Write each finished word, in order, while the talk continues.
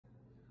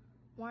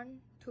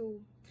1,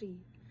 2, 3.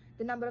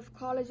 The number of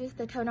colleges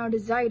that have now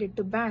decided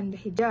to ban the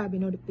hijab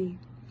in Udupi.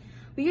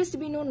 We used to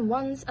be known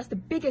once as the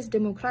biggest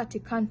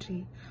democratic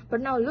country, but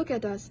now look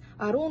at us.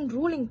 Our own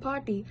ruling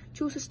party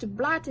chooses to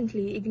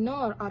blatantly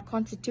ignore our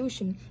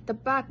constitution, the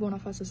backbone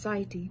of our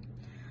society.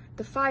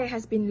 The fire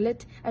has been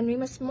lit and we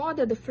must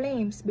smother the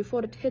flames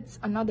before it hits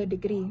another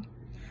degree.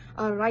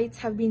 Our rights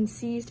have been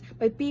seized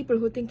by people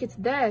who think it's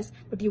theirs,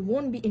 but you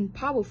won't be in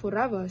power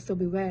forever, so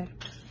beware.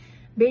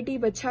 Beti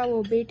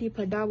Bachao, Beti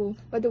Padhao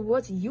were the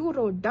words you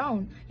wrote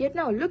down, yet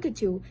now look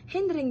at you,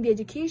 hindering the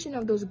education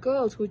of those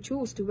girls who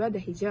choose to wear the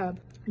hijab.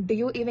 Do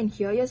you even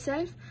hear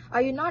yourself?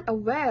 Are you not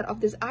aware of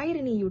this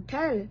irony you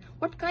tell?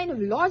 What kind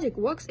of logic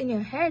works in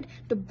your head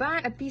to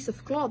ban a piece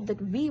of cloth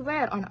that we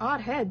wear on our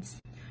heads?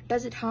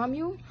 Does it harm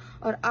you?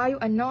 Or are you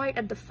annoyed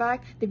at the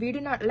fact that we do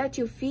not let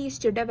you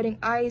feast your devouring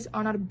eyes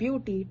on our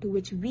beauty to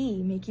which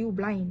we make you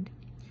blind?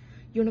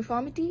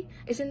 Uniformity?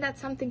 Isn't that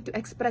something to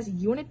express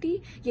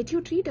unity? Yet you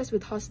treat us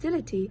with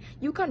hostility.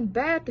 You can't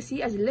bear to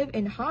see us live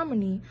in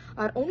harmony.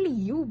 Are only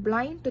you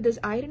blind to this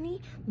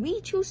irony?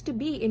 We choose to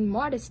be in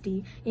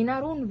modesty, in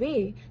our own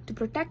way, to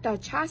protect our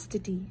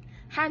chastity.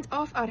 Hands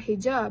off our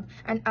hijab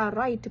and our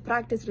right to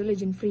practice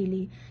religion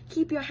freely.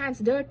 Keep your hands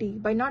dirty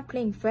by not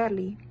playing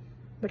fairly.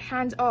 But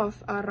hands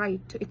off our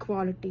right to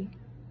equality.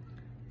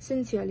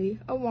 Sincerely,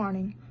 a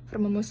warning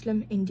from a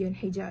Muslim Indian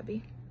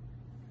hijabi.